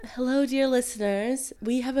Hello, dear listeners.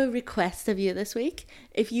 We have a request of you this week.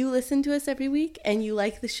 If you listen to us every week and you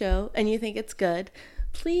like the show and you think it's good,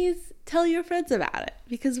 please tell your friends about it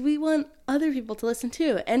because we want other people to listen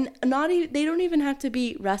too. And they don't even have to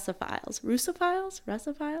be Russophiles. Russophiles.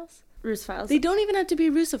 They don't even have to be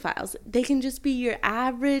Russophiles. They can just be your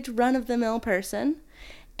average run-of-the-mill person.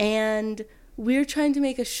 And we're trying to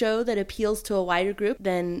make a show that appeals to a wider group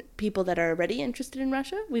than people that are already interested in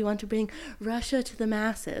Russia. We want to bring Russia to the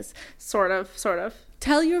masses. Sort of.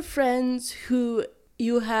 Tell your friends who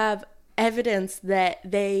you have evidence that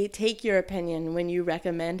they take your opinion when you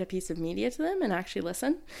recommend a piece of media to them and actually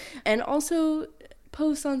listen. And also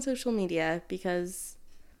post on social media because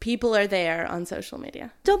people are there on social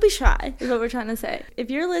media. Don't be shy, is what we're trying to say. If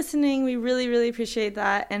you're listening, we really, really appreciate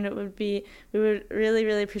that, and we would really,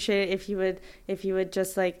 really appreciate it if you would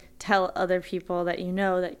just like tell other people that you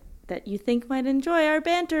know that you think might enjoy our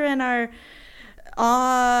banter and our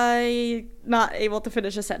not able to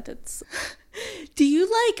finish a sentence. Do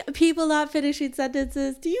you like people not finishing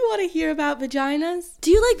sentences? Do you want to hear about vaginas? Do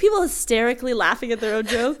you like people hysterically laughing at their own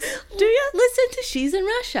jokes? Do you? Listen to She's in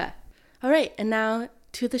Russia. All right, and now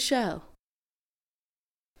to the show.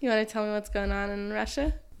 You want to tell me what's going on in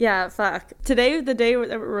Russia? Yeah, fuck. Today, the day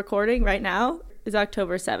that we're recording right now, is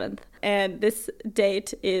October 7th. And this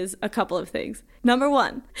date is a couple of things. Number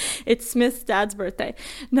one, it's Smith's dad's birthday.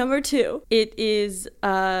 Number two, it is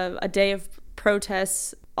a day of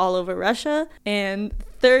protests all over Russia. And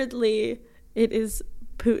thirdly, it is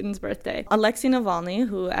Putin's birthday. Alexei Navalny,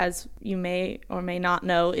 who, as you may or may not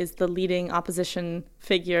know, is the leading opposition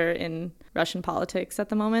figure in Russian politics at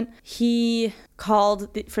the moment. He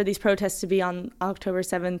called for these protests to be on October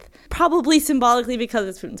 7th, probably symbolically because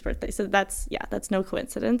it's Putin's birthday. So that's no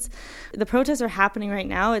coincidence. The protests are happening right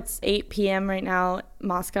now. It's 8 p.m. right now,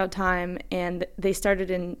 Moscow time, and they started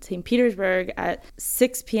in St. Petersburg at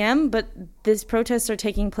 6 p.m., but these protests are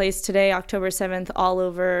taking place today, October 7th, all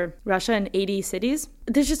over Russia in 80 cities.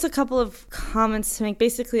 There's just a couple of comments to make.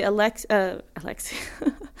 Basically, Alexei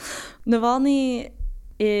Navalny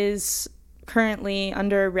is currently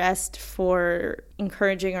under arrest for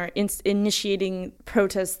encouraging or initiating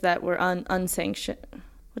protests that were unsanctioned.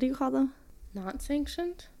 What do you call them? Not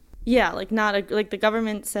sanctioned? Yeah, like the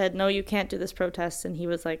government said, no, you can't do this protest, and he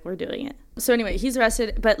was like, we're doing it. So anyway, he's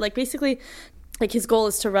arrested, but like basically, like his goal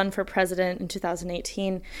is to run for president in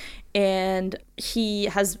 2018, and he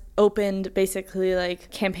has opened basically like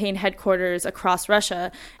campaign headquarters across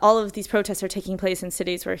Russia. All of these protests are taking place in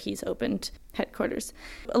cities where he's opened headquarters.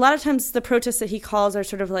 A lot of times the protests that he calls are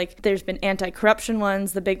sort of like, there's been anti-corruption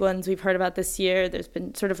ones, the big ones we've heard about this year. There's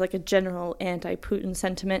been sort of like a general anti-Putin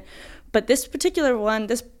sentiment. But this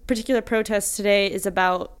particular protest today is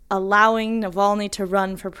about allowing Navalny to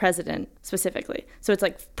run for president specifically. So it's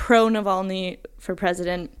like pro-Navalny for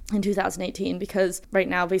president in 2018 because right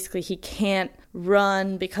now basically he can't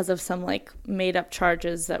run because of some like made up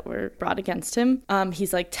charges that were brought against him.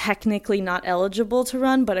 He's like technically not eligible to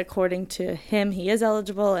run, but according to him, he is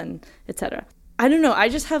eligible and etc. I don't know. I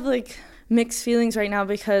just have like mixed feelings right now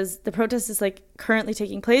because the protest is like currently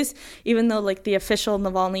taking place, even though like the official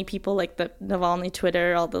Navalny people, like the Navalny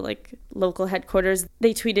Twitter, all the like local headquarters,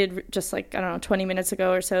 they tweeted just like, I don't know, 20 minutes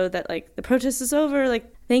ago or so that like the protest is over,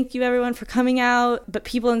 like thank you everyone for coming out. But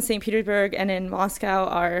people in St. Petersburg and in Moscow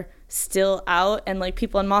are still out, and like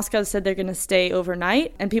people in Moscow said they're gonna stay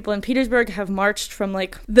overnight, and people in Petersburg have marched from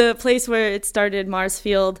like the place where it started, Mars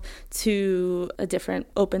Field, to a different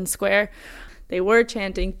open square. They were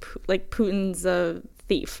chanting like Putin's a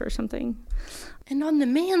thief or something. And on the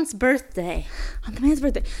man's birthday.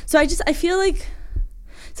 So I feel like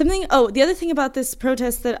something. Oh, the other thing about this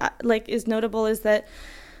protest that like is notable is that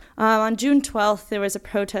on June 12th there was a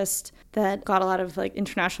protest that got a lot of like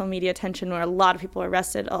international media attention where a lot of people were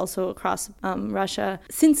arrested also across Russia.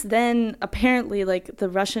 Since then, apparently like the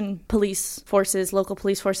Russian police forces, local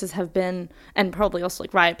police forces have been, and probably also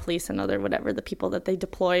like riot police and other whatever, the people that they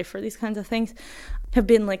deploy for these kinds of things, have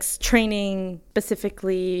been like training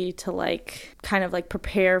specifically to like kind of like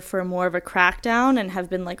prepare for more of a crackdown, and have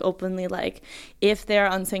been like openly like, if there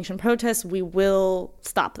are unsanctioned protests, we will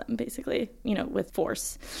stop them basically, you know, with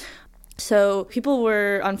force. So people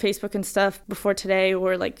were on Facebook and stuff before today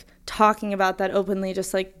were like talking about that openly,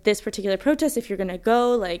 just like this particular protest, if you're going to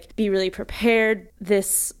go, like be really prepared.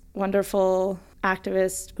 This wonderful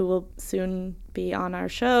activist who will soon be on our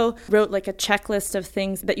show wrote like a checklist of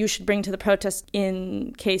things that you should bring to the protest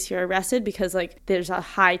in case you're arrested, because like there's a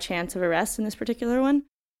high chance of arrest in this particular one.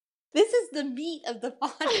 This is the meat of the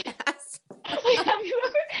podcast. Wait, have you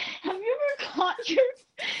ever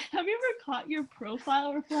caught your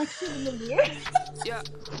profile reflection in the mirror? Yeah.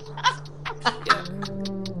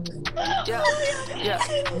 Yeah, yeah,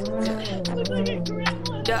 Look like a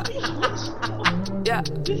gremlin. yeah,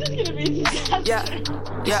 This is gonna be a disaster.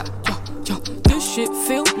 yeah. This shit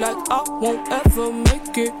feel like I won't ever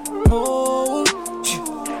make it home.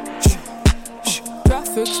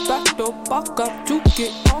 Traffic's backed up, I got to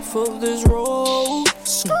get off of this road.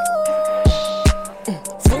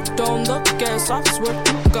 Foot on the gas, I swear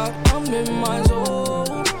to God, I'm in my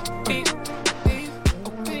zone.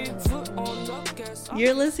 Foot on the gas,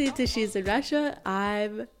 You're listening to She's in Russia.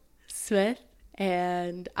 I'm Smith,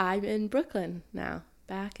 and I'm in Brooklyn now.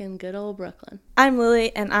 Back in good old Brooklyn. I'm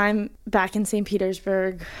Lily, and I'm back in St.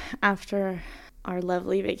 Petersburg after our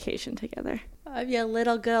lovely vacation together. I'm your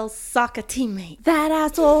little girl's soccer teammate. That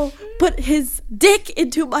asshole put his dick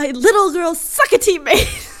into my little girl's soccer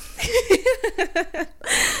teammate.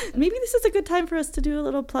 Maybe this is a good time for us to do a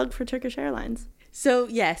little plug for Turkish Airlines. So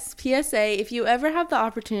yes, PSA, if you ever have the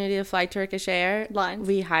opportunity to fly Turkish Airlines,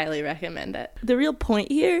 we highly recommend it. The real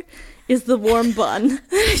point here is the warm bun.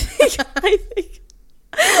 I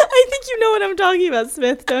think you know what I'm talking about,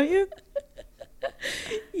 Smith, don't you?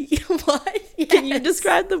 What? Yes. Can you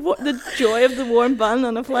describe the joy of the warm bun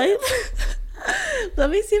on a flight?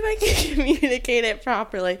 Let me see if I can communicate it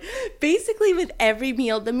properly. Basically, with every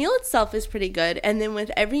meal, the meal itself is pretty good. And then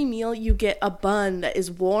with every meal, you get a bun that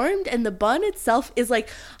is warmed. And the bun itself is like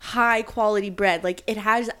high quality bread. Like it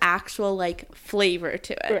has actual like flavor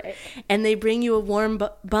to it. Right. And they bring you a warm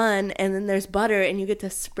bun and then there's butter and you get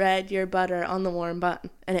to spread your butter on the warm bun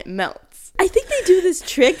and it melts. I think they do this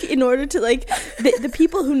trick in order to like the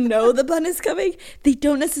people who know the bun is coming, they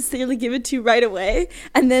don't necessarily give it to you right away,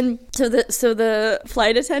 and then so the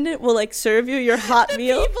flight attendant will like serve you your hot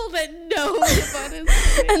meal. People that know the bun is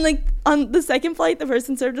coming. And like on the second flight, the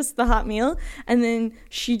person served us the hot meal, and then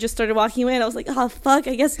she just started walking away, and I was like, oh fuck,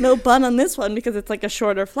 I guess no bun on this one because it's like a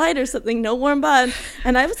shorter flight or something, no warm bun.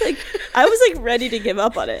 And I was like ready to give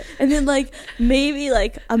up on it. And then like maybe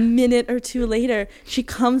like a minute or two later, she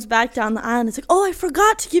comes back down the aisle and it's like, oh, I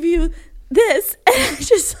forgot to give you this. And it's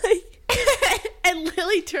just like And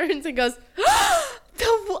Lily turns and goes,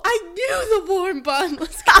 I knew the warm bun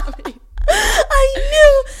was coming. I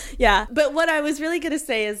knew. Yeah. But what I was really going to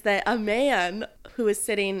say is that a man who was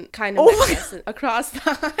sitting kind of across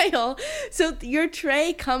the aisle. So your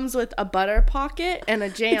tray comes with a butter pocket and a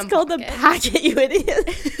jam It's called pocket a packet, you idiot.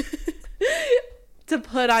 to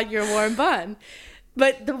put on your warm bun.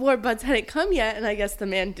 But the warm buns hadn't come yet, and I guess the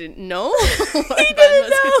man didn't know what bun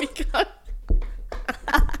was going to be coming.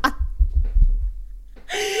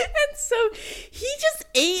 And so he just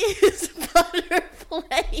ate his butter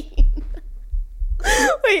plain.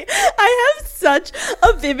 Wait, I have such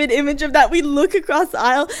a vivid image of that. We look across the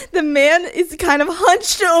aisle. The man is kind of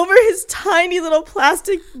hunched over his tiny little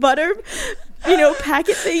plastic butter,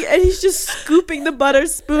 packet thing, and he's just scooping the butter,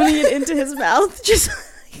 spooning it into his mouth. Just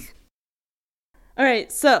like... All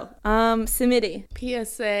right, so, Simidi,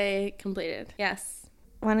 PSA completed. Yes.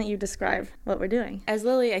 why don't you describe what we're doing? As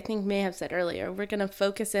Lily, I think, may have said earlier, we're going to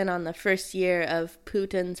focus in on the first year of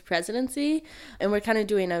Putin's presidency, and we're kind of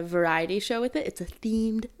doing a variety show with it. It's a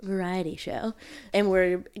themed variety show, and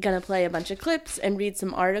we're going to play a bunch of clips and read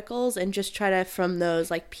some articles and just try to, from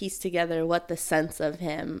those, like, piece together what the sense of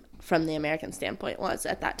him from the American standpoint was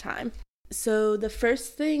at that time. So the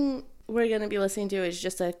first thing we're going to be listening to is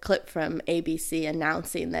just a clip from ABC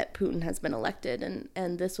announcing that Putin has been elected,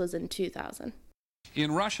 and this was in 2000.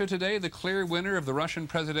 In Russia today, the clear winner of the Russian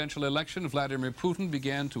presidential election, Vladimir Putin,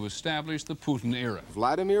 began to establish the Putin era.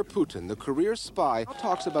 Vladimir Putin, the career spy,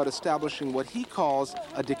 talks about establishing what he calls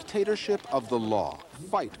a dictatorship of the law,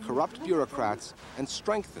 fight corrupt bureaucrats, and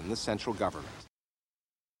strengthen the central government.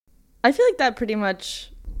 I feel like that pretty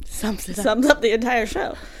much sums up the entire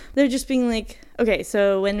show. They're just being like, okay,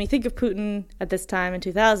 so when we think of Putin at this time in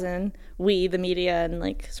 2000, we, the media and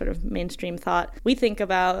like sort of mainstream thought, we think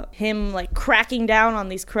about him like cracking down on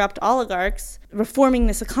these corrupt oligarchs, reforming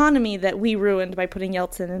this economy that we ruined by putting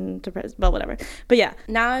Yeltsin into well, whatever. But yeah.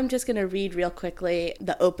 Now I'm just going to read real quickly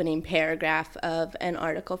the opening paragraph of an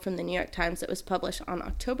article from the New York Times that was published on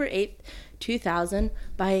October 8th, 2000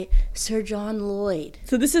 by Sir John Lloyd.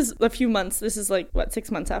 So this is a few months. This is like,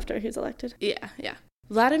 6 months after he was elected? Yeah.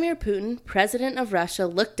 Vladimir Putin, president of Russia,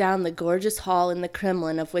 looked down the gorgeous hall in the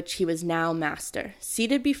Kremlin of which he was now master.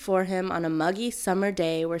 Seated before him on a muggy summer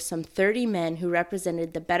day were some 30 men who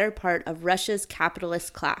represented the better part of Russia's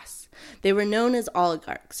capitalist class. They were known as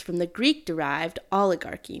oligarchs, from the Greek-derived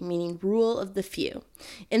oligarchy, meaning rule of the few.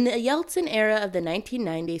 In the Yeltsin era of the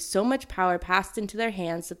 1990s, so much power passed into their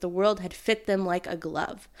hands that the world had fit them like a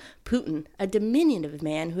glove. Putin, a diminutive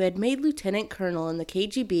man who had made lieutenant colonel in the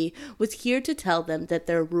KGB, was here to tell them that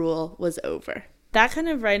their rule was over. That kind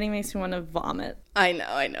of writing makes me want to vomit. I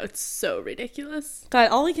know. It's so ridiculous. God,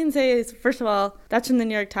 all we can say is, first of all, that's from the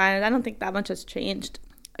New York Times. I don't think that much has changed.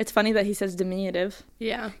 It's funny that he says diminutive.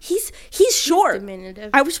 Yeah. He's short.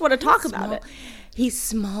 Diminutive. I just want to talk about it. He's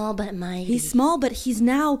small but mighty. He's small, but he's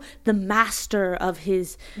now the master of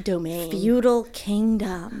his domain. Feudal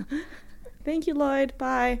kingdom. Thank you, Lloyd.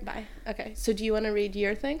 Bye. Bye. Okay, so do you want to read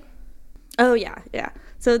your thing? Oh, yeah.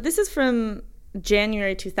 So this is from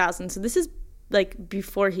January 2000. So this is like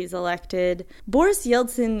before he's elected. Boris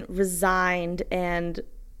Yeltsin resigned and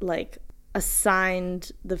like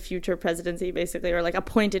assigned the future presidency, basically, or like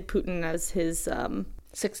appointed Putin as his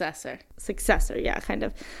successor, yeah, kind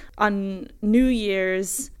of, on New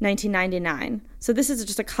Year's 1999. So this is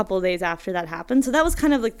just a couple of days after that happened. So that was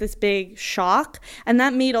kind of like this big shock, and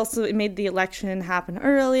that made the election happen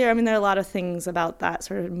earlier. I mean, there are a lot of things about that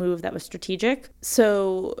sort of move that was strategic.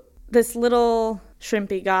 So this little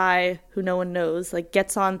shrimpy guy who no one knows, like,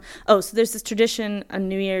 gets on. Oh, so there's this tradition on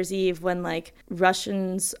New Year's Eve when, like,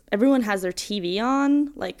 Russians, everyone has their TV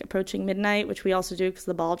on, like, approaching midnight, which we also do because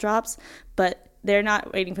the ball drops, but they're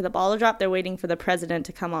not waiting for the ball to drop. They're waiting for the president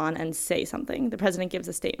to come on and say something. The president gives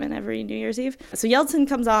a statement every New Year's Eve. So Yeltsin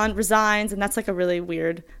comes on, resigns, and that's like a really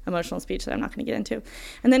weird emotional speech that I'm not going to get into.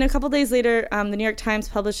 And then a couple days later, the New York Times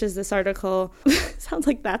publishes this article. Sounds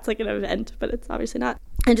like that's like an event, but it's obviously not.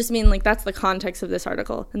 I just mean, like, that's the context of this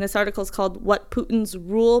article. And this article is called What Putin's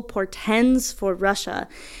Rule Portends for Russia.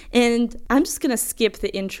 And I'm just going to skip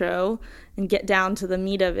the intro and get down to the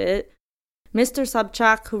meat of it. Mr.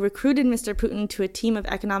 Sobchak, who recruited Mr. Putin to a team of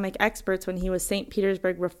economic experts when he was St.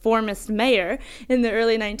 Petersburg reformist mayor in the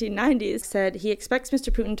early 1990s, said he expects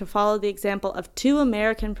Mr. Putin to follow the example of two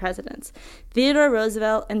American presidents, Theodore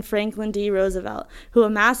Roosevelt and Franklin D. Roosevelt, who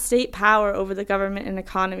amassed state power over the government and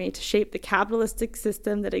economy to shape the capitalistic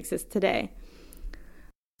system that exists today.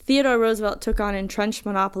 Theodore Roosevelt took on entrenched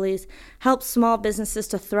monopolies, helped small businesses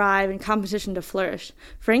to thrive and competition to flourish.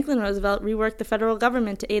 Franklin Roosevelt reworked the federal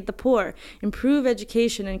government to aid the poor, improve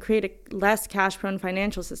education, and create a less cash-prone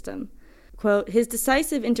financial system. Quote, his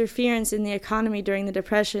decisive interference in the economy during the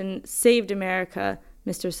Depression saved America,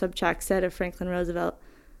 Mr. Sobchak said of Franklin Roosevelt.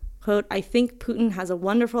 Quote, I think Putin has a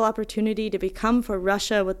wonderful opportunity to become for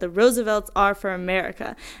Russia what the Roosevelts are for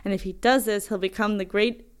America, and if he does this, he'll become the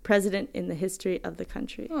great president in the history of the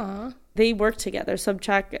country. Aww. They worked together.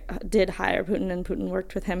 Sobchak did hire Putin, and Putin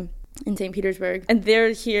worked with him in St. Petersburg. And they're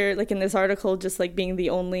here, like in this article, just like being the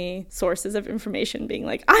only sources of information, being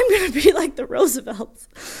like, I'm going to be like the Roosevelts.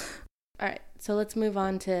 All right, so let's move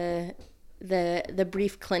on to the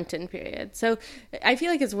brief Clinton period. So I feel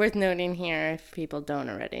like it's worth noting here, if people don't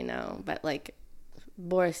already know, but like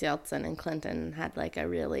Boris Yeltsin and Clinton had like a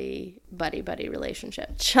really buddy-buddy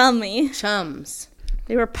relationship. Chums.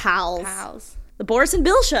 They were pals. The Boris and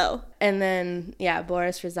Bill show. And then, yeah,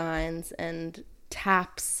 Boris resigns and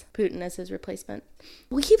taps Putin as his replacement.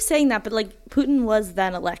 We keep saying that, but, like, Putin was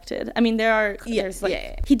then elected. I mean,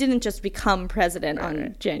 he didn't just become president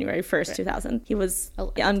on January 1st, 2000. He was,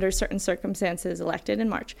 under certain circumstances, elected in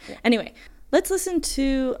March. Yeah. Anyway, let's listen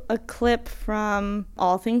to a clip from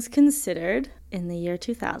All Things Considered in the year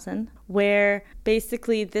 2000, where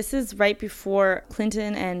basically this is right before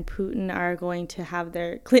Clinton and Putin are going to have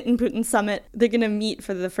their Clinton-Putin summit. They're going to meet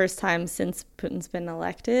for the first time since Putin's been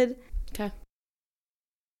elected. Okay.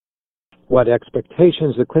 What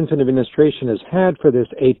expectations the Clinton administration has had for this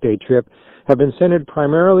 8-day trip have been centered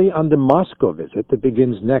primarily on the Moscow visit that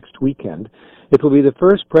begins next weekend. It will be the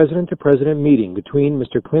first president-to-president meeting between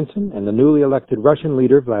Mr. Clinton and the newly elected Russian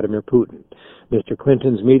leader Vladimir Putin. Mr.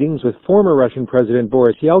 Clinton's meetings with former Russian President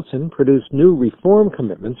Boris Yeltsin produced new reform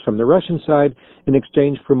commitments from the Russian side in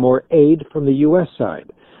exchange for more aid from the U.S. side.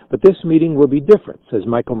 But this meeting will be different, says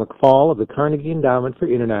Michael McFaul of the Carnegie Endowment for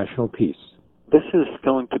International Peace. This is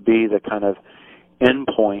going to be the kind of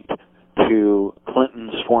endpoint to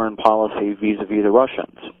Clinton's foreign policy vis-a-vis the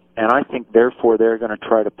Russians. And I think, therefore, they're going to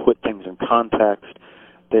try to put things in context.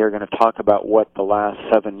 They're going to talk about what the last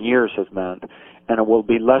 7 years has meant, and it will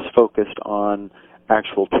be less focused on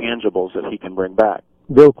actual tangibles that he can bring back.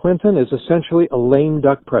 Bill Clinton is essentially a lame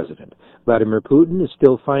duck president. Vladimir Putin is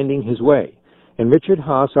still finding his way. And Richard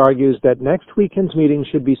Haas argues that next weekend's meeting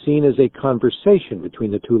should be seen as a conversation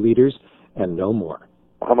between the two leaders and no more.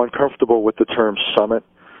 I'm uncomfortable with the term summit,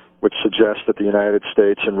 which suggests that the United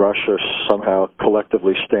States and Russia somehow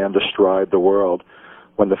collectively stand astride the world,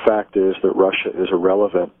 when the fact is that Russia is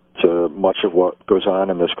irrelevant to much of what goes on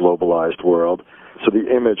in this globalized world. So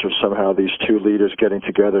the image of somehow these two leaders getting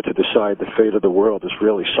together to decide the fate of the world is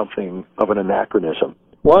really something of an anachronism.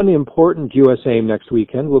 One important U.S. aim next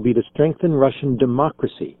weekend will be to strengthen Russian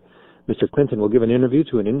democracy. Mr. Clinton will give an interview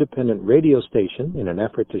to an independent radio station in an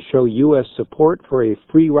effort to show U.S. support for a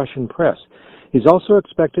free Russian press. He's also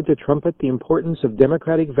expected to trumpet the importance of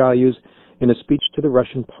democratic values in a speech to the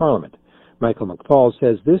Russian parliament. Michael McFaul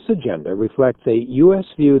says this agenda reflects a U.S.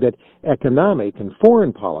 view that economic and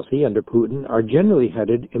foreign policy under Putin are generally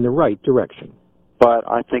headed in the right direction. But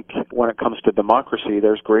I think when it comes to democracy,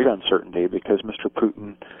 there's great uncertainty because Mr.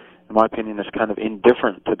 Putin, in my opinion, is kind of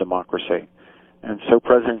indifferent to democracy. And so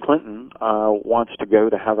President Clinton wants to go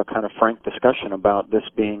to have a kind of frank discussion about this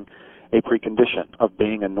being a precondition of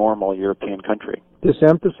being a normal European country. This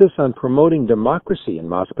emphasis on promoting democracy in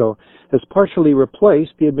Moscow has partially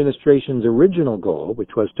replaced the administration's original goal,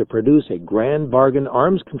 which was to produce a grand bargain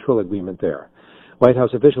arms control agreement there. White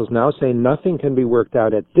House officials now say nothing can be worked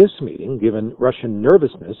out at this meeting, given Russian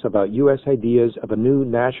nervousness about U.S. ideas of a new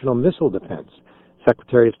national missile defense.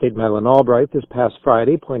 Secretary of State Madeleine Albright this past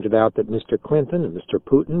Friday pointed out that Mr. Clinton and Mr.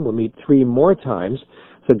 Putin will meet 3 more times,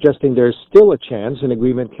 suggesting there's still a chance an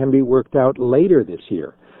agreement can be worked out later this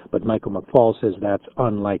year. But Michael McFaul says that's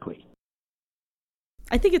unlikely.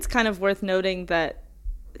 I think it's kind of worth noting that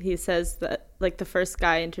he says that, like, the first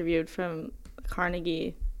guy interviewed from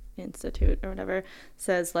Carnegie Institute or whatever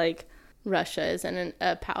says, like, Russia isn't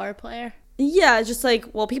a power player. Yeah, it's just like,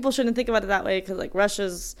 well, people shouldn't think about it that way because, like,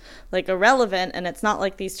 Russia's, like, irrelevant, and it's not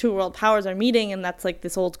like these two world powers are meeting, and that's, like,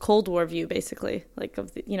 this old Cold War view, basically, like,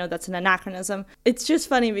 of the, that's an anachronism. It's just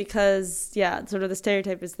funny because, yeah, sort of the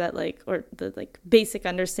stereotype is that, like, or the, like, basic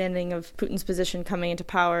understanding of Putin's position coming into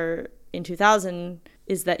power in 2000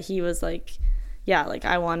 is that he was, like, yeah, like,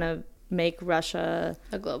 I want to make Russia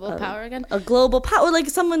a global power again. A global power, like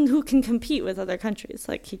someone who can compete with other countries.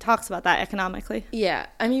 Like, he talks about that economically. Yeah,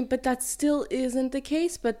 I mean, but that still isn't the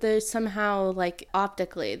case, but there's somehow, like,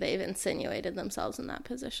 optically they've insinuated themselves in that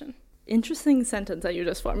position. Interesting sentence that you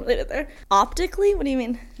just formulated there. Optically? What do you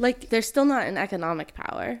mean? Like, they're still not an economic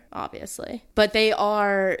power, obviously, but they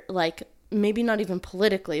are, like, maybe not even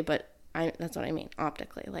politically, but that's what I mean,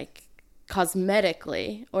 optically, like,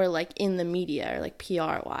 cosmetically, or like in the media, or like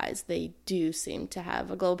PR wise, they do seem to have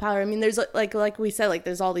a global power. I mean, there's like we said, like,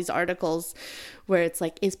 there's all these articles where it's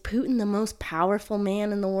like, is Putin the most powerful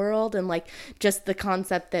man in the world? And like, just the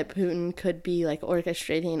concept that Putin could be like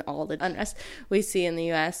orchestrating all the unrest we see in the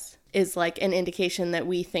US is like an indication that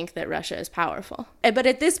we think that Russia is powerful. But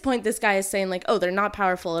at this point, this guy is saying, like, oh, they're not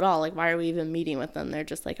powerful at all. Like, why are we even meeting with them? They're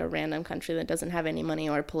just like a random country that doesn't have any money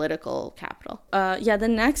or political capital. Yeah, the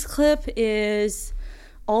next clip is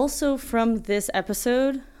also from this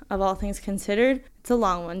episode of All Things Considered. It's a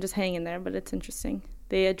long one, just hang in there, but it's interesting.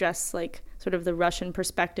 They address, like, sort of the Russian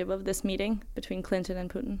perspective of this meeting between Clinton and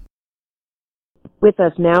Putin. With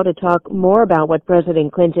us now to talk more about what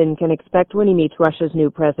President Clinton can expect when he meets Russia's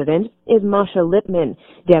new president is Masha Lipman,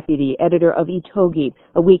 deputy editor of Itogi,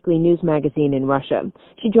 a weekly news magazine in Russia.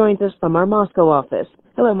 She joins us from our Moscow office.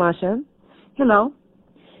 Hello, Masha. Hello.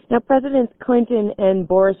 Now, Presidents Clinton and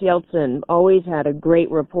Boris Yeltsin always had a great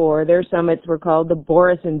rapport. Their summits were called the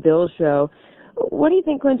Boris and Bill Show. What do you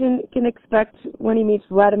think Clinton can expect when he meets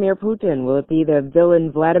Vladimir Putin? Will it be the Bill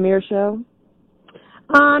and Vladimir show?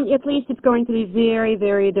 At least it's going to be very,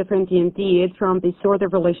 very different indeed from the sort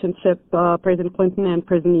of relationship President Clinton and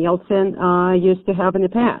President Yeltsin used to have in the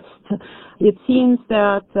past. It seems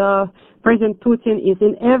that President Putin is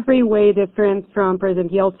in every way different from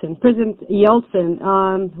President Yeltsin. President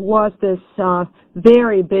Yeltsin was this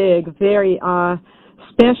very big, very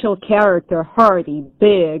special character, hardy,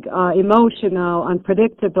 big, emotional,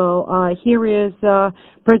 unpredictable. Here is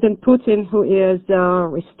President Putin, who is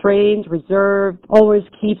restrained, reserved, always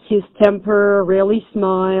keeps his temper, rarely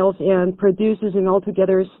smiles, and produces an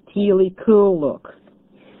altogether steely, cool look.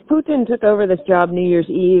 Putin took over this job New Year's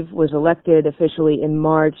Eve, was elected officially in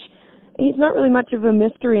March. He's not really much of a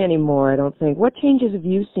mystery anymore, I don't think. What changes have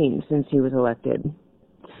you seen since he was elected?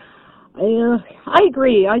 I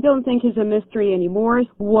agree. I don't think he's a mystery anymore.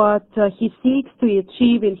 What he seeks to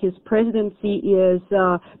achieve in his presidency is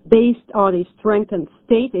based on a strengthened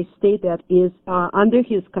state, a state that is under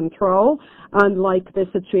his control, unlike the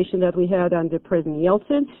situation that we had under President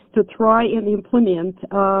Yeltsin, to try and implement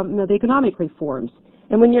the economic reforms.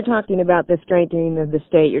 And when you're talking about the strengthening of the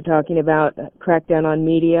state, you're talking about crackdown on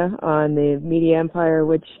media, on the media empire,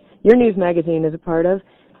 which your news magazine is a part of.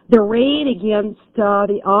 The raid against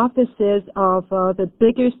the offices of the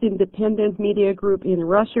biggest independent media group in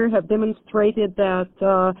Russia have demonstrated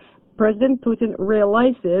that President Putin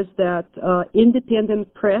realizes that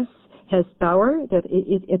independent press has power, that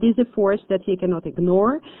it is a force that he cannot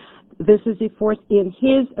ignore. This is a force, in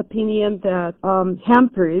his opinion, that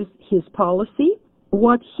hampers his policy.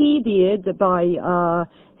 What he did by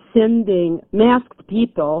sending masked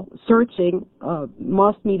people searching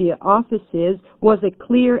mass media offices was a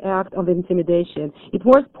clear act of intimidation. It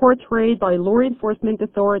was portrayed by law enforcement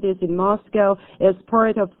authorities in Moscow as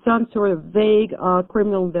part of some sort of vague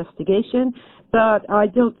criminal investigation, but I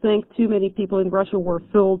don't think too many people in Russia were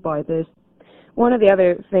fooled by this. One of the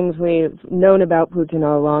other things we've known about Putin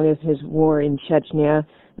all along is his war in Chechnya.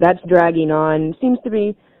 That's dragging on, seems to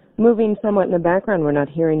be moving somewhat in the background. We're not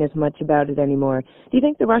hearing as much about it anymore. Do you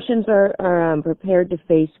think the Russians are prepared to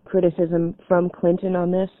face criticism from Clinton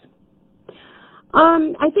on this?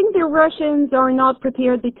 I think the Russians are not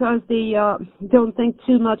prepared because they don't think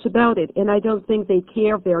too much about it, and I don't think they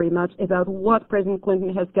care very much about what President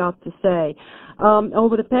Clinton has got to say.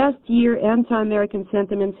 Over the past year, anti-American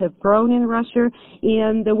sentiments have grown in Russia,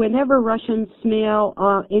 and whenever Russians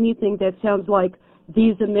smell anything that sounds like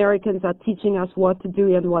these Americans are teaching us what to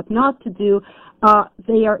do and what not to do,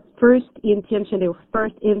 their first intention, their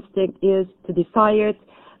first instinct is to defy it,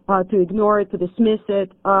 to ignore it, to dismiss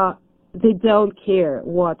it. They don't care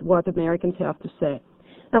what Americans have to say.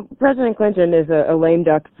 Now, President Clinton is a lame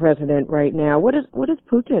duck president right now. What does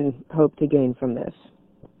Putin hope to gain from this?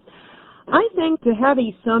 I think to have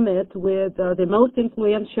a summit with the most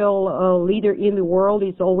influential leader in the world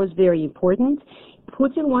is always very important.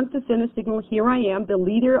 Putin wants to send a signal, here I am, the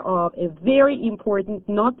leader of a very important,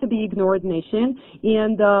 not to be ignored nation,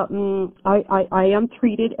 and I am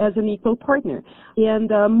treated as an equal partner. And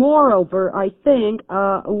moreover, I think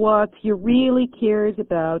what he really cares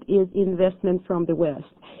about is investment from the West.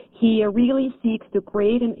 He really seeks to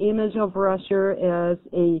create an image of Russia as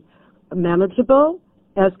a manageable,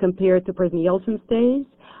 as compared to President Yeltsin's days,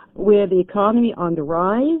 with the economy on the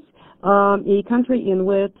rise, a country in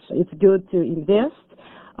which it's good to invest,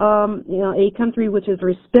 a country which is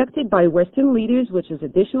respected by Western leaders, which is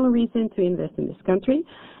additional reason to invest in this country.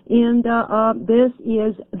 And this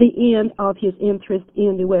is the end of his interest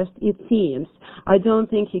in the West, it seems. I don't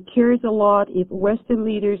think he cares a lot if Western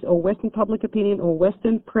leaders or Western public opinion or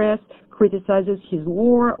Western press criticizes his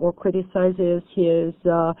war or criticizes his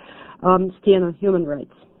stand on human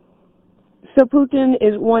rights. So Putin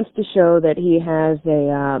wants to show that he has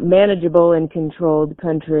a manageable and controlled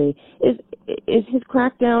country. Is his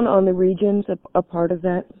crackdown on the regions a part of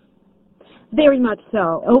that? Very much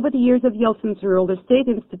so. Over the years of Yeltsin's rule, the state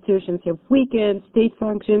institutions have weakened. State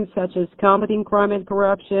functions such as combating crime and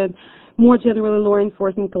corruption, more generally law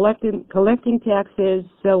enforcement, collecting taxes,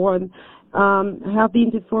 so on, have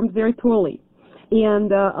been performed very poorly.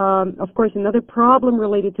 And, of course, another problem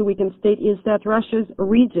related to weakened state is that Russia's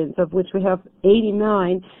regions, of which we have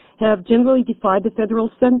 89, have generally defied the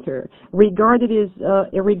federal center, regarded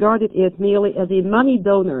it merely as a money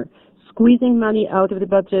donor, squeezing money out of the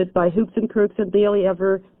budget by hooks and crooks and barely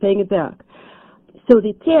ever paying it back. So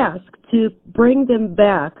the task to bring them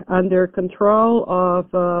back under control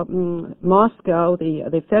of Moscow,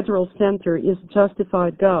 the federal center, is a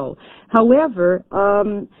justified goal. However,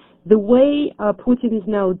 the way Putin is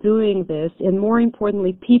now doing this, and more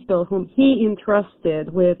importantly, people whom he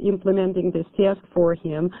entrusted with implementing this task for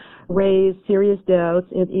him, raise serious doubts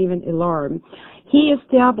and even alarm. He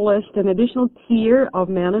established an additional tier of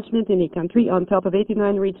management in the country on top of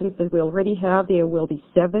 89 regions that we already have. There will be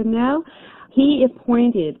 7 now. He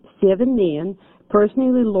appointed 7 men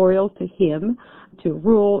personally loyal to him to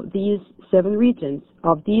rule these 7 regions.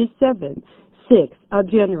 Of these 7, 6 are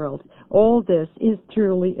generals. All this is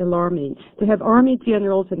truly alarming. To have army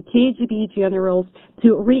generals and KGB generals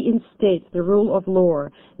to reinstate the rule of law,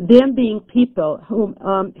 them being people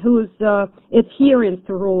whose adherence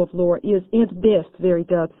to rule of law is at best very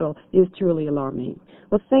doubtful, is truly alarming.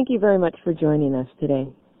 Well, thank you very much for joining us today.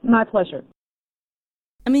 My pleasure.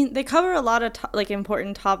 I mean, they cover a lot of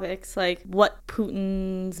important topics, like what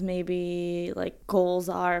Putin's maybe goals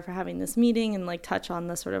are for having this meeting, and touch on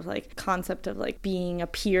the sort of concept of being a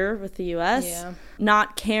peer with the U.S.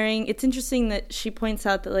 Not caring. It's interesting that she points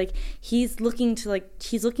out that he's looking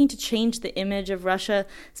to change the image of Russia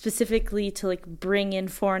specifically to bring in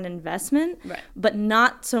foreign investment, right, but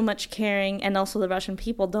not so much caring, and also the Russian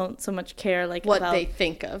people don't so much care what about, they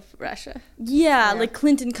think of Russia. Yeah,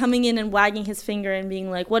 Clinton coming in and wagging his finger and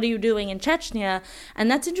being what are you doing in Chechnya?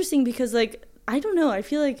 And that's interesting because, I don't know, I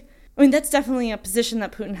feel that's definitely a position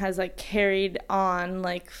that Putin has, carried on,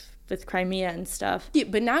 with Crimea and stuff. Yeah,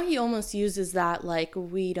 but now he almost uses that,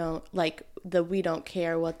 we don't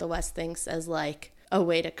care what the West thinks as, a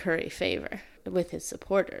way to curry favor with his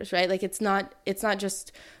supporters, right? It's not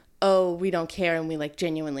just, oh, we don't care and we,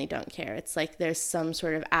 genuinely don't care. It's there's some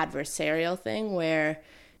sort of adversarial thing where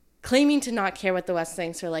claiming to not care what the West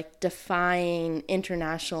thinks or like defying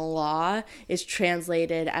international law is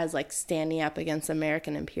translated as like standing up against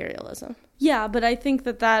American imperialism. Yeah, but I think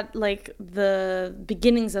that like the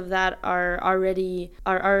beginnings of that are already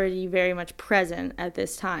very much present at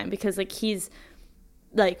this time, because like he's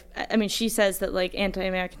like, I mean, she says that like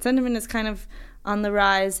anti-American sentiment is kind of on the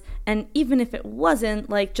rise, and even if it wasn't,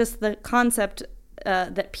 like just the concept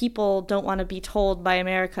that people don't want to be told by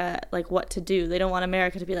America like what to do. They don't want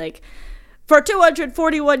America to be like, for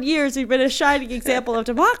 241 years we've been a shining example of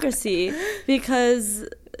democracy, because,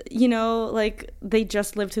 you know, like they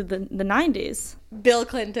just lived through the 90s. Bill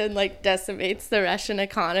Clinton like decimates the Russian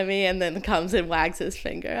economy and then comes and wags his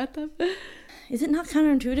finger at them. Is it not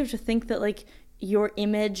counterintuitive to think that like your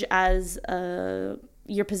image as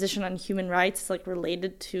your position on human rights is like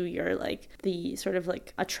related to your like the sort of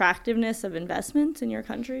like attractiveness of investments in your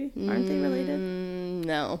country? Aren't they related?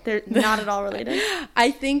 No, they're not at all related.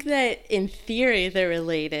 I think that in theory they're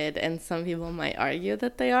related, and some people might argue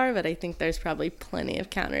that they are, but I think there's probably plenty of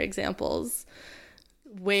counterexamples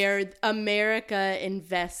where America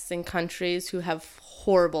invests in countries who have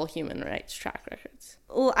horrible human rights track records.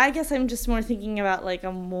 Well, I guess I'm just more thinking about like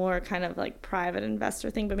a more kind of like private investor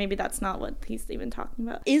thing, but maybe that's not what he's even talking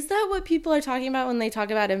about. Is that what people are talking about when they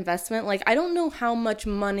talk about investment? Like, I don't know how much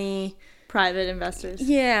money... Private investors.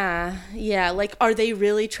 Yeah. Like, are they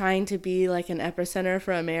really trying to be like an epicenter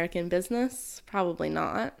for American business? Probably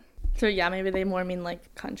not. So yeah, maybe they more mean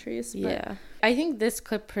like countries. But. Yeah. I think this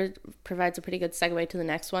clip provides a pretty good segue to the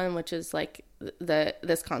next one, which is like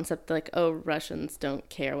this concept like, oh, Russians don't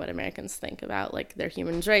care what Americans think about like their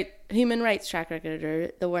human rights track record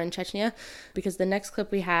or the war in Chechnya, because the next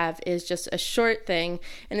clip we have is just a short thing,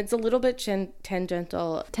 and it's a little bit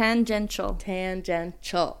tangential.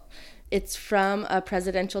 It's from a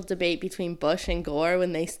presidential debate between Bush and Gore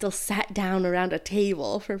when they still sat down around a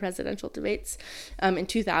table for presidential debates in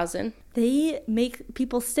 2000. They make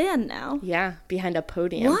people stand now. Yeah, behind a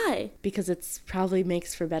podium. Why? Because it's probably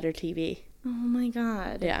makes for better TV. Oh my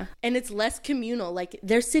God. Yeah. And it's less communal. Like,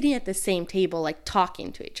 they're sitting at the same table, like,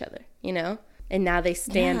 talking to each other, you know? And now they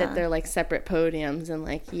stand at their, like, separate podiums and,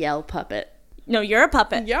 like, yell puppet. No, you're a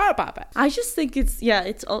puppet. You're a puppet. I just think this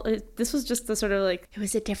was just the sort of like... It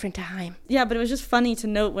was a different time. Yeah, but it was just funny to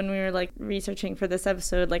note when we were like researching for this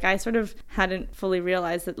episode, like I sort of hadn't fully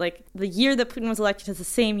realized that like the year that Putin was elected is the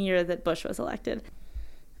same year that Bush was elected.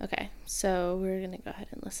 Okay, so we're going to go ahead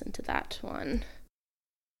and listen to that one.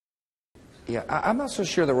 Yeah, I'm not so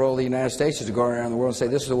sure the role of the United States is to go around the world and say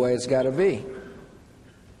this is the way it's got to be.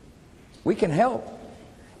 We can help.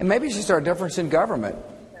 And maybe it's just our difference in government.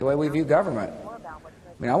 The way we view government. I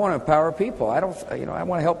mean, I want to empower people. I want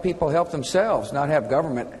to help people help themselves, not have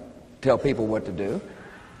government tell people what to do.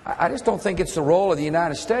 I just don't think it's the role of the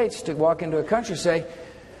United States to walk into a country and say,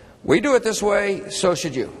 we do it this way, so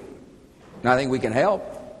should you. And I think we can help.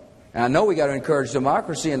 And I know we got to encourage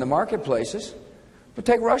democracy in the marketplaces. But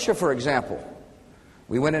take Russia, for example.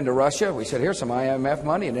 We went into Russia. We said, here's some IMF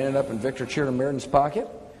money. It ended up in Viktor Chernomyrdin's pocket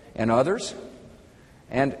and others.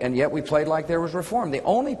 And yet we played like there was reform. The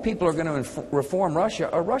only people who are going to reform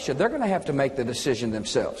Russia are Russia. They're going to have to make the decision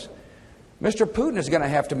themselves. Mr. Putin is going to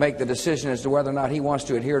have to make the decision as to whether or not he wants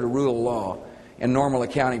to adhere to rule of law and normal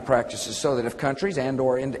accounting practices, so that if countries and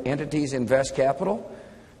or entities invest capital,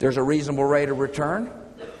 there's a reasonable rate of return,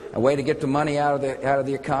 a way to get the money out of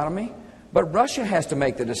the economy. But Russia has to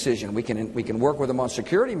make the decision. We can work with them on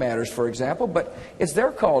security matters, for example, but it's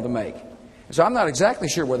their call to make. So I'm not exactly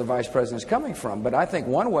sure where the Vice President is coming from, but I think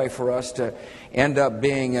one way for us to end up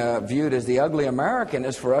being viewed as the ugly American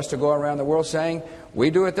is for us to go around the world saying, we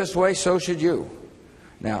do it this way, so should you.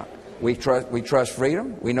 Now, we trust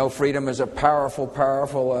freedom. We know freedom is a powerful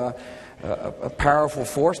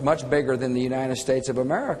force, much bigger than the United States of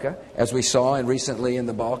America, as we saw recently in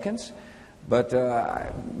the Balkans. But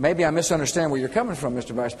maybe I misunderstand where you're coming from,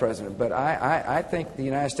 Mr. Vice President, but I think the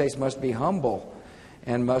United States must be humble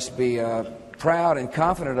and must be proud and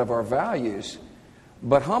confident of our values,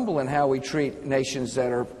 but humble in how we treat nations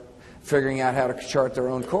that are figuring out how to chart their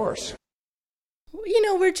own course. You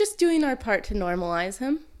know, we're just doing our part to normalize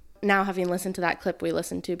him. Now, having listened to that clip we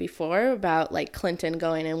listened to before about, like, Clinton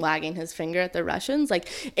going and wagging his finger at the Russians, like,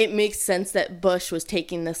 it makes sense that Bush was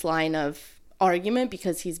taking this line of argument,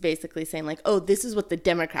 because he's basically saying, like, oh, this is what the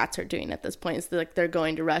Democrats are doing at this point. It's like they're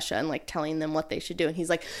going to Russia and, like, telling them what they should do. And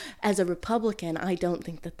he's like, as a Republican, I don't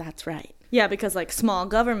think that that's right. Yeah, because, like, small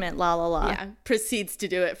government, la la la. Yeah, proceeds to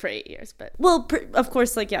do it for 8 years. But well, of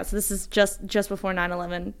course, like, yeah, so this is just before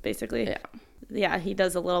 9/11, basically. Yeah, he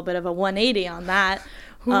does a little bit of a 180 on that.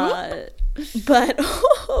 But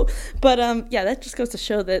yeah, that just goes to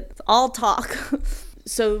show that it's all talk.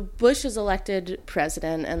 So Bush is elected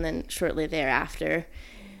president, and then shortly thereafter,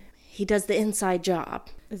 he does the inside job.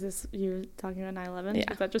 Is this you talking about 9/11?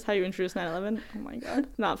 Yeah. Is that just how you introduced 9/11? Oh my God.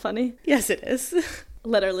 Not funny? Yes, it is.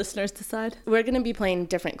 Let our listeners decide. We're going to be playing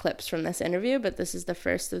different clips from this interview, but this is the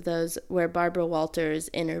first of those where Barbara Walters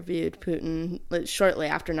interviewed Putin shortly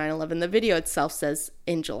after 9/11. The video itself says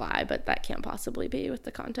in July, but that can't possibly be with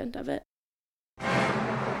the content of it.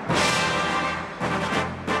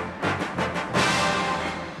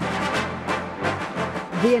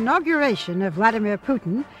 The inauguration of Vladimir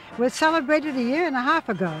Putin was celebrated a year and a half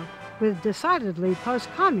ago with decidedly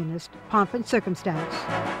post-communist pomp and circumstance.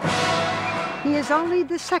 He is only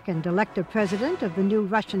the second elected president of the new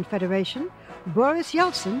Russian Federation. Boris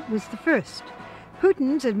Yeltsin was the first.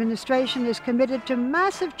 Putin's administration is committed to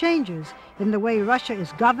massive changes in the way Russia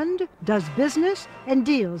is governed, does business, and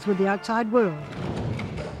deals with the outside world.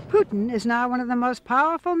 Putin is now one of the most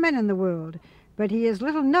powerful men in the world, but he is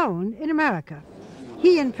little known in America.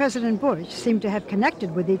 He and President Bush seem to have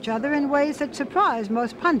connected with each other in ways that surprise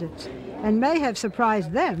most pundits, and may have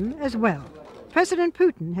surprised them as well. President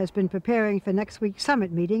Putin has been preparing for next week's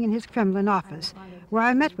summit meeting in his Kremlin office, where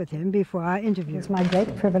I met with him before our interview. It's my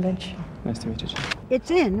great privilege. Nice to meet you. It's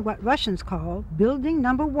in what Russians call Building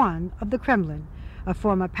Number 1 of the Kremlin, a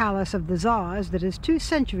former palace of the Tsars that is 2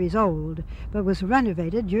 centuries old, but was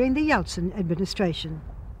renovated during the Yeltsin administration.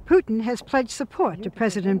 Putin has pledged support to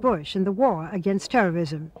President Bush in the war against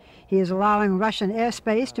terrorism. He is allowing Russian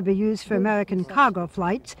airspace to be used for American cargo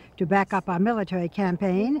flights to back up our military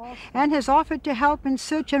campaign, and has offered to help in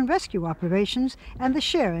search and rescue operations and the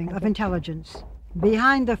sharing of intelligence.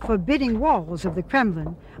 Behind the forbidding walls of the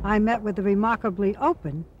Kremlin, I met with the remarkably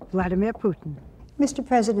open Vladimir Putin. Mr.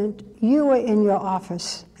 President, you were in your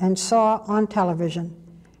office and saw on television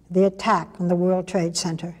the attack on the World Trade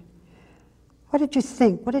Center. What did you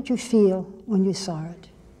think? What did you feel when you saw it?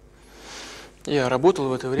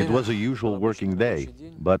 It was a usual working day,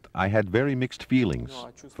 but I had very mixed feelings.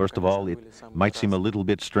 First of all, it might seem a little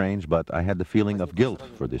bit strange, but I had the feeling of guilt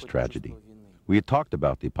for this tragedy. We had talked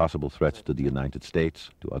about the possible threats to the United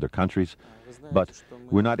States, to other countries, but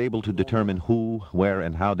we're not able to determine who, where,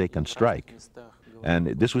 and how they can strike. And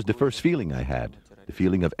this was the first feeling I had, the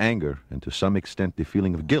feeling of anger, and to some extent the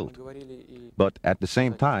feeling of guilt. But at the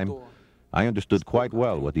same time, I understood quite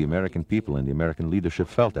well what the American people and the American leadership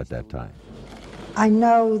felt at that time. I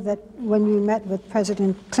know that when you met with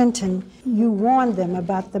President Clinton, you warned them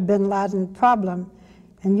about the bin Laden problem,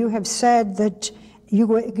 and you have said that you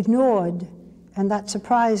were ignored, and that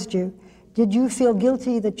surprised you. Did you feel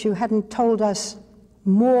guilty that you hadn't told us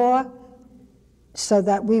more so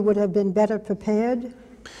that we would have been better prepared?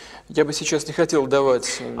 I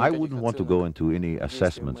wouldn't want to go into any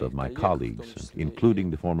assessments of my colleagues,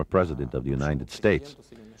 including the former President of the United States,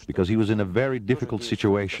 because he was in a very difficult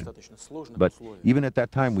situation. But even at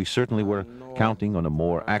that time, we certainly were counting on a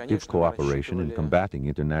more active cooperation in combating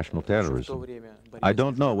international terrorism. I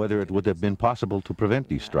don't know whether it would have been possible to prevent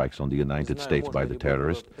these strikes on the United States by the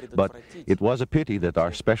terrorists, but it was a pity that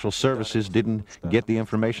our special services didn't get the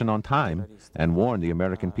information on time and warn the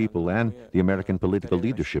American people and the American political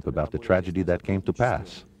leadership about the tragedy that came to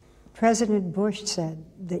pass. President Bush said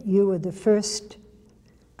that you were the first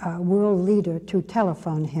world leader to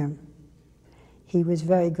telephone him. He was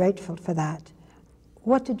very grateful for that.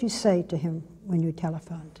 What did you say to him when you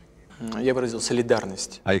telephoned?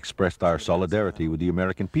 I expressed our solidarity with the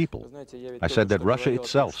American people. I said that Russia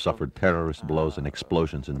itself suffered terrorist blows and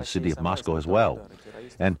explosions in the city of Moscow as well.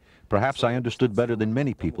 And perhaps I understood better than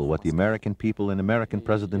many people what the American people and American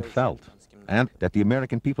president felt. And that the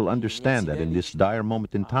American people understand that in this dire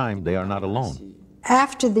moment in time, they are not alone.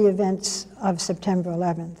 After the events of September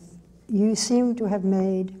 11th, you seem to have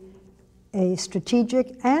made a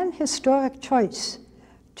strategic and historic choice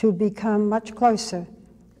to become much closer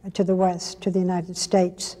to the West, to the United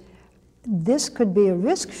States. This could be a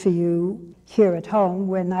risk for you here at home,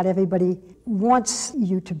 where not everybody wants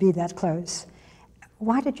you to be that close.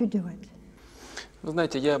 Why did you do it?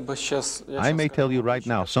 I may tell you right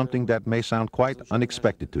now something that may sound quite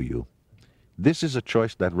unexpected to you. This is a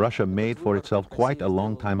choice that Russia made for itself quite a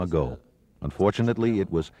long time ago. Unfortunately,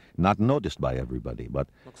 it was not noticed by everybody, but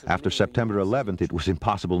after September 11th, it was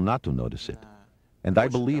impossible not to notice it. And I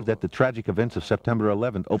believe that the tragic events of September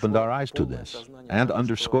 11th opened our eyes to this and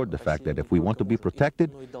underscored the fact that if we want to be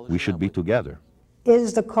protected, we should be together.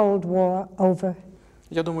 Is the Cold War over?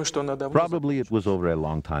 Probably it was over a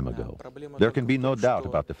long time ago. There can be no doubt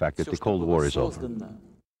about the fact that the Cold War is over.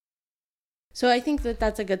 So I think that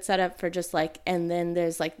that's a good setup for just like, and then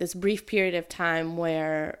there's like this brief period of time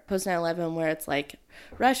where post 9/11 where it's like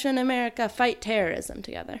Russia and America fight terrorism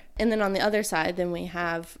together. And then on the other side, then we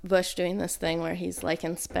have Bush doing this thing where he's like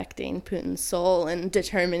inspecting Putin's soul and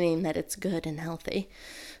determining that it's good and healthy.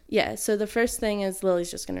 Yeah, so the first thing is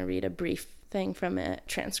Lily's just going to read a brief thing from a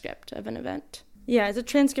transcript of an event. Yeah, it's a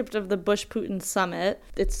transcript of the Bush-Putin summit.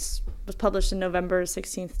 It was published in November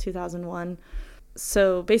 16th, 2001.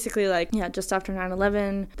 So basically, like, yeah, just after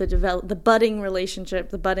 9/11, the budding relationship,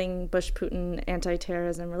 the budding Bush-Putin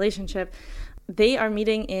anti-terrorism relationship, they are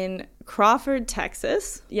meeting in Crawford,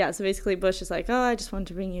 Texas. Yeah, so basically Bush is like, oh, I just wanted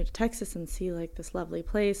to bring you to Texas and see, like, this lovely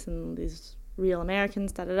place and these real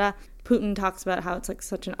Americans, da-da-da. Putin talks about how it's, like,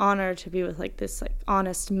 such an honor to be with, like, this, like,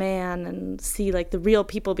 honest man and see, like, the real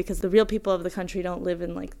people, because the real people of the country don't live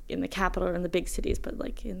in, like, in the capital or in the big cities, but,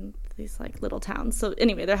 like, in these, like, little towns. So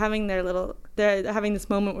anyway, they're having this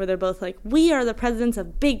moment where they're both like, we are the presidents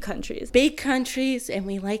of big countries. Big countries, and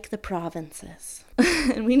we like the provinces.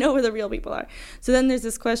 And we know where the real people are. So then there's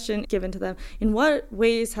this question given to them. In what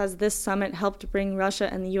ways has this summit helped bring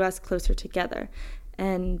Russia and the U.S. closer together?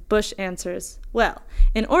 And Bush answers, well,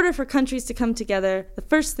 in order for countries to come together, the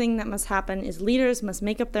first thing that must happen is leaders must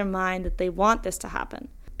make up their mind that they want this to happen.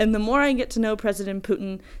 And the more I get to know President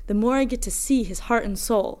Putin, the more I get to see his heart and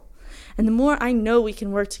soul. And the more I know we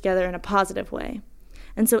can work together in a positive way.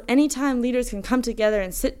 And so anytime leaders can come together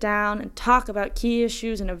and sit down and talk about key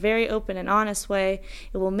issues in a very open and honest way,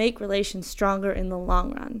 it will make relations stronger in the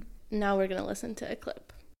long run. Now we're going to listen to a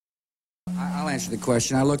clip. I'll answer the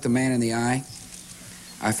question. I looked the man in the eye.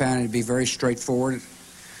 I found it to be very straightforward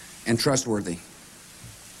and trustworthy.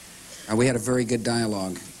 We had a very good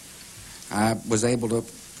dialogue. I was able to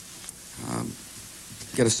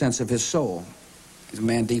get a sense of his soul. He's a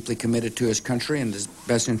man deeply committed to his country and the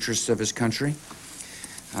best interests of his country.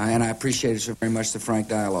 And I appreciated so very much the frank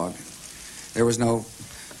dialogue. There was no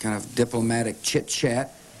kind of diplomatic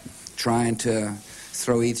chit-chat trying to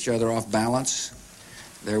throw each other off balance.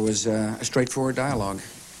 There was a straightforward dialogue.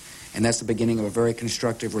 And that's the beginning of a very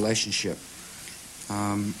constructive relationship.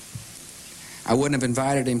 I wouldn't have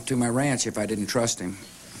invited him to my ranch if I didn't trust him.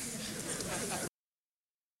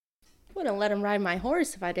 Wouldn't let him ride my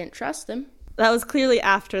horse if I didn't trust him. That was clearly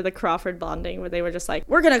after the Crawford bonding, where they were just like,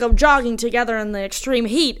 we're going to go jogging together in the extreme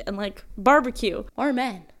heat and, like, barbecue. Or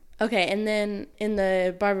men. Okay, and then in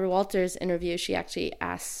the Barbara Walters interview, she actually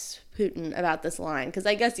asks Putin about this line. Because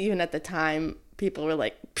I guess even at the time, people were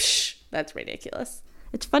like, psh, that's ridiculous.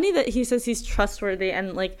 It's funny that he says he's trustworthy,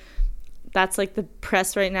 and, like, that's, like, the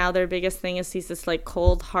press right now, their biggest thing is he's this, like,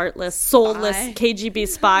 cold, heartless, soulless KGB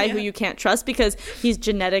spy who you can't trust because he's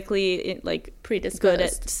genetically, like, good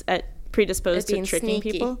at predisposed to tricking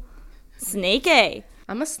people. Snakey.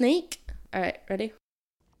 I'm a snake. All right, ready?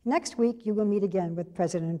 Next week, you will meet again with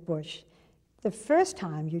President Bush. The first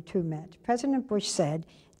time you two met, President Bush said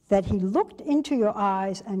that he looked into your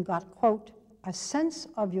eyes and got, quote, a sense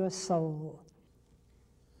of your soul.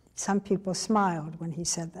 Some people smiled when he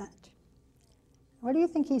said that. What do you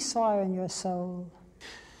think he saw in your soul?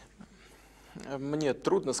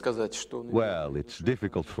 Well, it's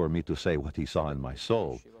difficult for me to say what he saw in my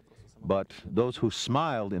soul. But those who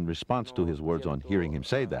smiled in response to his words on hearing him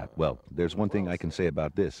say that, well, there's one thing I can say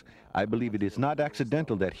about this. I believe it is not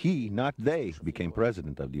accidental that he, not they, became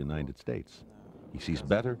president of the United States. He sees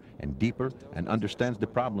better and deeper and understands the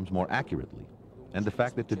problems more accurately. And the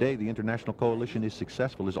fact that today the international coalition is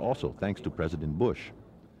successful is also thanks to President Bush.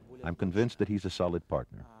 I'm convinced that he's a solid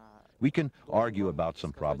partner. We can argue about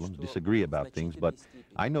some problems, disagree about things, but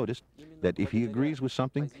I noticed that if he agrees with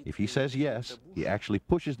something, if he says yes, he actually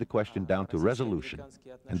pushes the question down to resolution.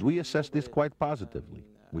 And we assess this quite positively,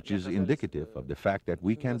 which is indicative of the fact that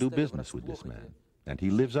we can do business with this man. And he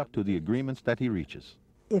lives up to the agreements that he reaches.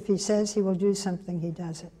 If he says he will do something, he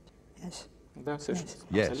does it. Yes.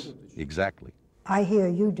 Yes, exactly. I hear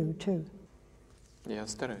you do, too.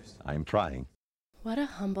 I'm trying. What a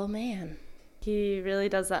humble man. He really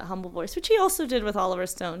does that humble voice, which he also did with Oliver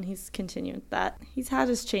Stone. He's continued that. He's had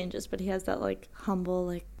his changes, but he has that, like, humble,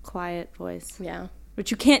 like, quiet voice. Yeah.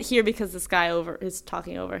 Which you can't hear because this guy is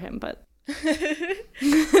talking over him, but...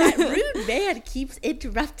 That rude man keeps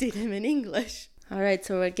interrupting him in English. All right,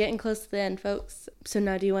 so we're getting close to the end, folks. So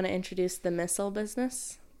now do you want to introduce the missile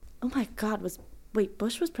business? Oh, my God. Wait,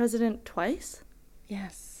 Bush was president twice?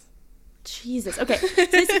 Yes. Jesus. Okay, so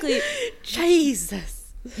basically... Jesus.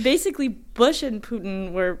 Basically, Bush and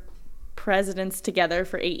Putin were presidents together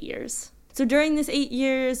for 8 years. So during this 8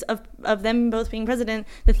 years of them both being president,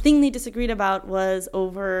 the thing they disagreed about was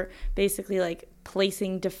over basically like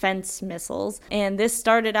placing defense missiles. And this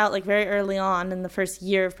started out like very early on in the first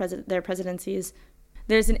year of their presidencies.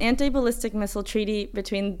 There's an anti-ballistic missile treaty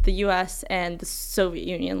between the U.S. and the Soviet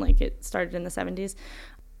Union, like it started in the 70s.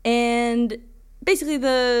 And basically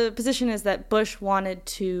the position is that Bush wanted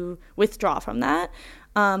to withdraw from that,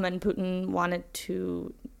 and Putin wanted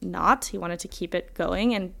to not. He wanted to keep it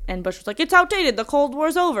going, and Bush was like, it's outdated, the Cold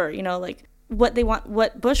War's over. You know, like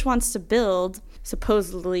what Bush wants to build,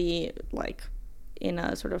 supposedly like in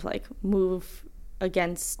a sort of like move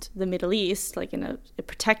against the Middle East, like in a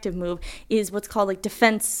protective move, is what's called like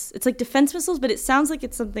defense. It's like defense missiles, but it sounds like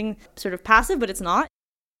it's something sort of passive, but it's not.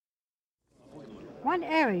 One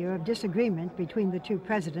area of disagreement between the two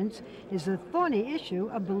presidents is the thorny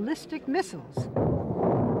issue of ballistic missiles.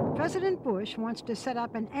 President Bush wants to set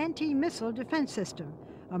up an anti-missile defense system,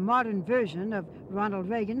 a modern version of Ronald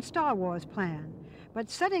Reagan's Star Wars plan.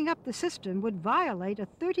 But setting up the system would violate a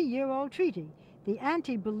 30-year-old treaty, the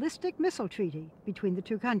Anti-Ballistic Missile Treaty, between the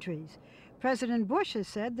two countries. President Bush has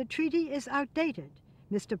said the treaty is outdated.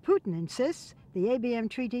 Mr. Putin insists the ABM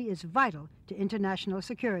treaty is vital to international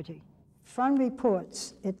security. From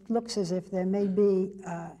reports, it looks as if there may be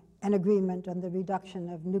an agreement on the reduction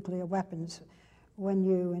of nuclear weapons when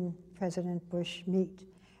you and President Bush meet.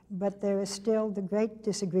 But there is still the great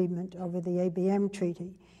disagreement over the ABM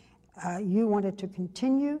treaty. You want it to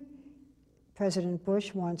continue. President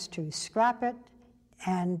Bush wants to scrap it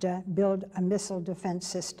and build a missile defense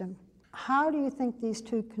system. How do you think these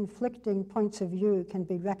two conflicting points of view can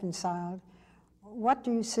be reconciled? What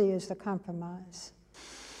do you see as the compromise?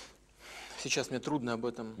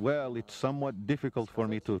 Well, it's somewhat difficult for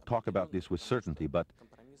me to talk about this with certainty, but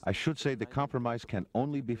I should say the compromise can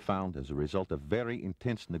only be found as a result of very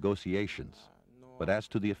intense negotiations. But as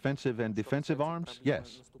to the offensive and defensive arms,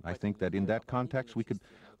 yes, I think that in that context we could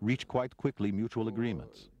reach quite quickly mutual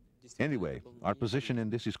agreements. Anyway, our position in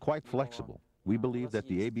this is quite flexible. We believe that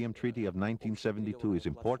the ABM Treaty of 1972 is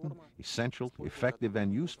important, essential, effective,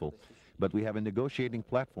 and useful, but we have a negotiating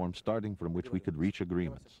platform starting from which we could reach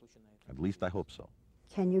agreements. At least I hope so.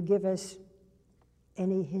 Can you give us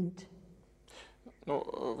any hint?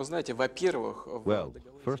 Well,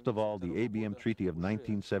 first of all, the ABM Treaty of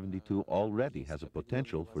 1972 already has a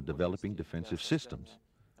potential for developing defensive systems.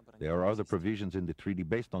 There are other provisions in the treaty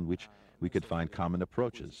based on which we could find common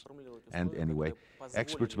approaches. And anyway,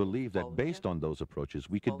 experts believe that based on those approaches,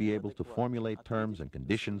 we could be able to formulate terms and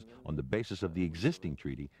conditions on the basis of the existing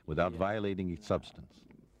treaty without violating its substance.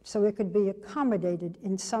 So it could be accommodated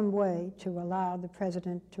in some way to allow the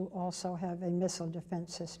president to also have a missile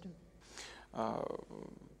defense system. Well,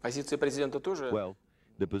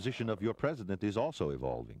 the position of your president is also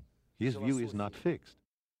evolving. His view is not fixed.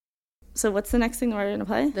 So what's the next thing we're going to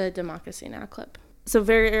play? The Democracy Now! Clip. So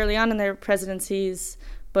very early on in their presidencies,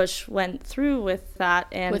 Bush went through with that.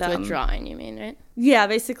 And with withdrawing, you mean, right? Yeah,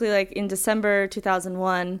 basically like in December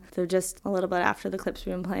 2001, so just a little bit after the clips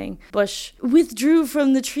we've been playing, Bush withdrew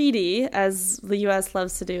from the treaty, as the U.S.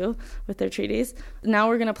 loves to do with their treaties. Now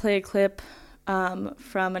we're going to play a clip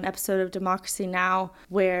from an episode of Democracy Now!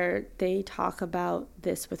 Where they talk about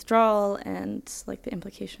this withdrawal and like the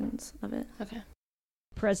implications of it. Okay.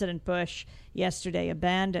 President Bush yesterday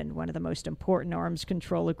abandoned one of the most important arms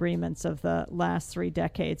control agreements of the last 3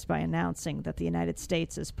 decades by announcing that the United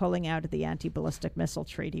States is pulling out of the anti-ballistic missile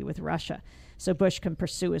treaty with Russia so Bush can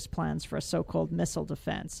pursue his plans for a so-called missile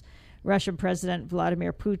defense. Russian President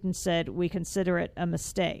Vladimir Putin said, "We consider it a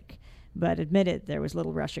mistake," but admitted there was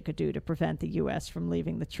little Russia could do to prevent the U.S. from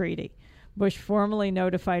leaving the treaty. Bush formally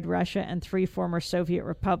notified Russia and 3 former Soviet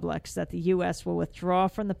republics that the U.S. will withdraw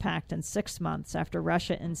from the pact in 6 months after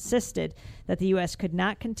Russia insisted that the U.S. could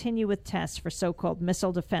not continue with tests for so-called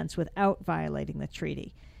missile defense without violating the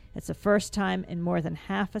treaty. It's the first time in more than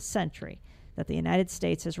half a century that the United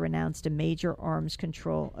States has renounced a major arms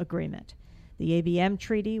control agreement. The ABM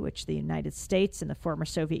Treaty, which the United States and the former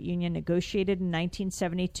Soviet Union negotiated in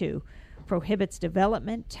 1972, prohibits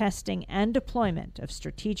development, testing, and deployment of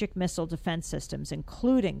strategic missile defense systems,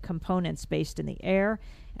 including components based in the air,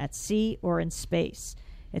 at sea, or in space.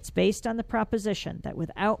 It's based on the proposition that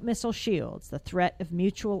without missile shields, the threat of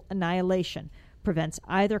mutual annihilation prevents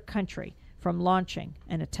either country from launching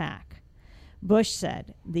an attack. Bush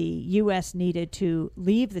said the U.S. needed to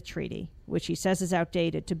leave the treaty, which he says is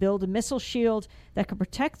outdated, to build a missile shield that could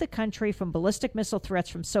protect the country from ballistic missile threats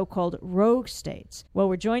from so-called rogue states. Well,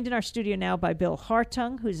 we're joined in our studio now by Bill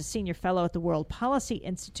Hartung, who's a senior fellow at the World Policy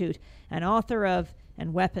Institute and author of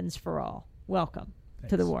And Weapons for All. Welcome.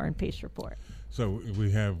 to the War and Peace Report. So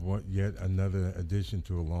we have yet another addition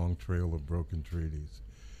to a long trail of broken treaties.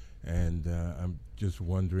 And I'm just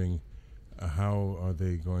wondering, how are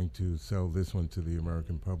they going to sell this one to the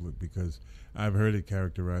American public? Because I've heard it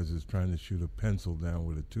characterized as trying to shoot a pencil down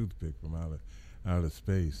with a toothpick from outer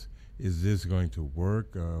space. Is this going to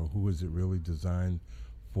work? Who is it really designed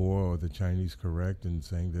for? Are the Chinese correct in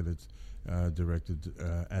saying that it's directed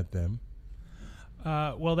at them?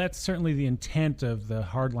 Well, that's certainly the intent of the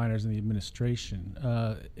hardliners in the administration.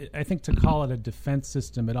 I think to call it a defense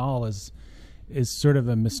system at all is sort of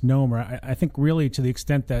a misnomer. I think really, to the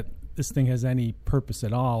extent that this thing has any purpose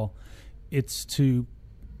at all, it's to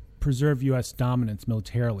preserve U.S. dominance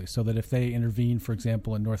militarily, so that if they intervene, for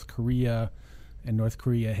example, in North Korea, and North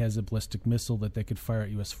Korea has a ballistic missile that they could fire at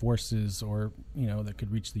U.S. forces, or that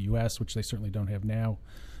could reach the U.S., which they certainly don't have now,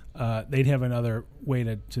 they'd have another way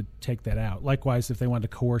to take that out. Likewise, if they wanted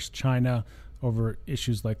to coerce China over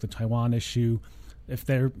issues like the Taiwan issue, if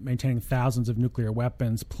they're maintaining thousands of nuclear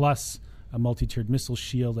weapons plus a multi-tiered missile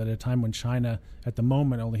shield at a time when China, at the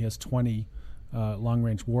moment, only has 20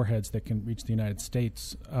 long-range warheads that can reach the United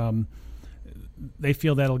States, they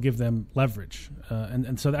feel that'll give them leverage.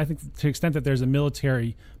 And so I think to the extent that there's a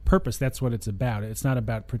military purpose, that's what it's about. It's not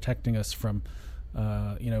about protecting us from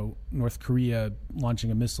North Korea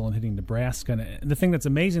launching a missile and hitting Nebraska. And the thing that's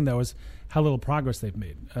amazing, though, is how little progress they've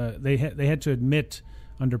made. They had to admit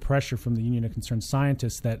under pressure from the Union of Concerned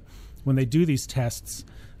Scientists that when they do these tests,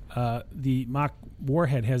 the mock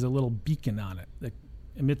warhead has a little beacon on it that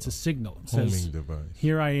emits a signal. It says, device.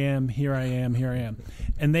 Here I am, here I am, here I am.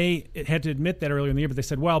 And they had to admit that earlier in the year, but they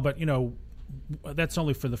said, well, but, that's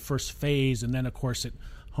only for the first phase, and then, of course, it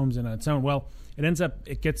homes in on its own. Well,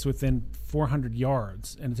 it gets within 400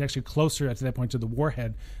 yards, and it's actually closer at that point to the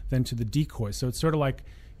warhead than to the decoy. So it's sort of like,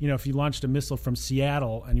 if you launched a missile from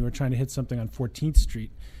Seattle and you were trying to hit something on 14th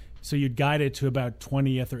Street, so you'd guide it to about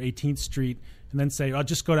 20th or 18th Street and then say, I'll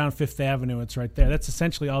just go down 5th Avenue, it's right there. That's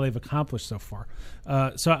essentially all they've accomplished so far.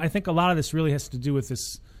 So I think a lot of this really has to do with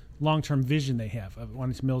this long-term vision they have of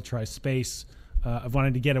wanting to militarize space, of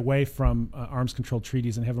wanting to get away from arms control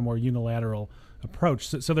treaties and have a more unilateral approach.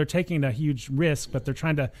 So they're taking a huge risk, but they're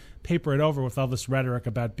trying to paper it over with all this rhetoric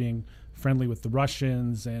about being friendly with the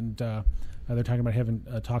Russians, and they're talking about having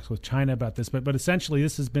talks with China about this. But essentially,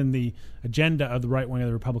 this has been the agenda of the right wing of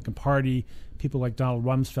the Republican Party, people like Donald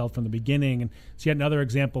Rumsfeld from the beginning. And it's yet another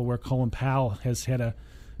example where Colin Powell has had a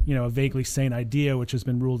vaguely sane idea which has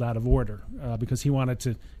been ruled out of order because he wanted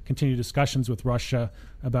to continue discussions with Russia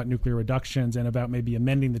about nuclear reductions and about maybe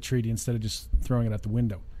amending the treaty instead of just throwing it out the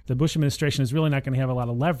window. The Bush administration is really not going to have a lot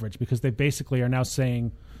of leverage because they basically are now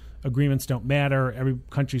saying agreements don't matter. Every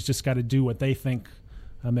country's just got to do what they think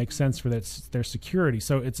makes sense for their security.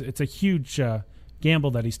 So it's a huge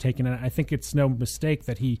gamble that he's taken, and I think it's no mistake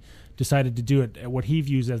that he decided to do it at what he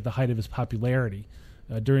views as the height of his popularity.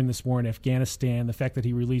 During this war in Afghanistan, the fact that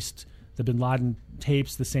he released the bin Laden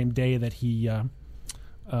tapes the same day that he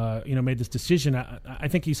made this decision, I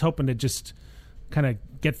think he's hoping to just kind of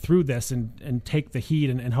get through this and take the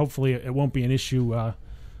heat, and hopefully it won't be an issue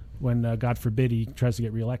when, God forbid, he tries to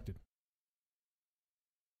get reelected.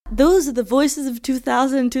 Those are the voices of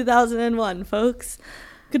 2000 and 2001, folks.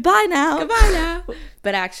 Goodbye now. Goodbye now.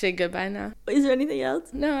 But actually, goodbye now. Is there anything else?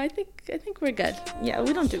 No, I think we're good. Yeah,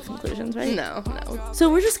 we don't do conclusions, right? No.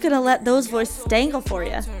 So we're just gonna let those voices dangle for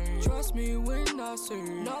you. Trust me when I say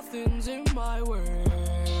nothing's in my way.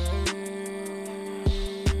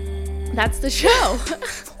 That's the show.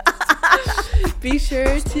 Be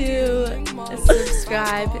sure to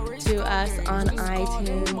subscribe to us on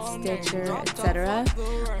iTunes, Stitcher, etc.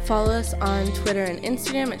 Follow us on Twitter and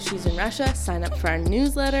Instagram at She's in Russia. Sign up for our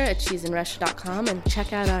newsletter at she'sinrussia.com and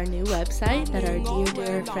check out our new website that our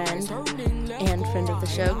dear friend and friend of the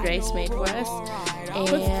show, Grace, made for us. And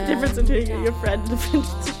what's the difference between your friend and the friend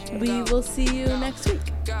of the show? We will see you next week.